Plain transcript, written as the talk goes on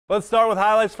Let's start with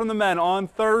highlights from the men. On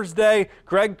Thursday,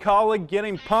 Greg Collig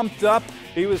getting pumped up.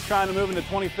 He was trying to move into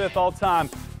 25th all-time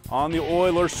on the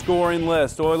Oilers scoring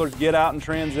list. Oilers get out in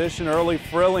transition early.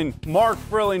 Mark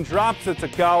Frilling drops it to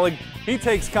Collig. He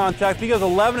takes contact. He goes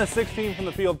 11 of 16 from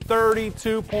the field,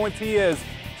 32 points. He is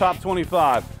top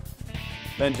 25.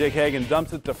 Then Jake Hagan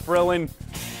dumps it to Frilling.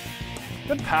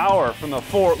 Good power from the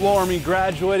Fort Loramie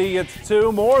graduate. He gets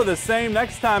two. More of the same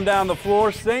next time down the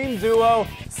floor. Same duo,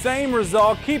 same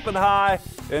result. Keep it high,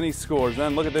 and he scores.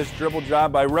 Then look at this dribble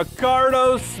drive by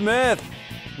Ricardo Smith.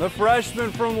 The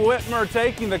freshman from Whitmer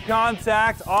taking the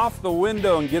contact off the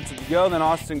window and gets it to go. Then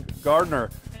Austin Gardner,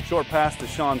 short pass to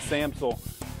Sean Samsel,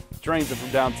 drains it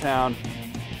from downtown.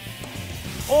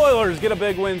 Oilers get a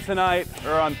big win tonight,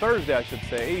 or on Thursday, I should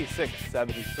say,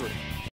 86-73.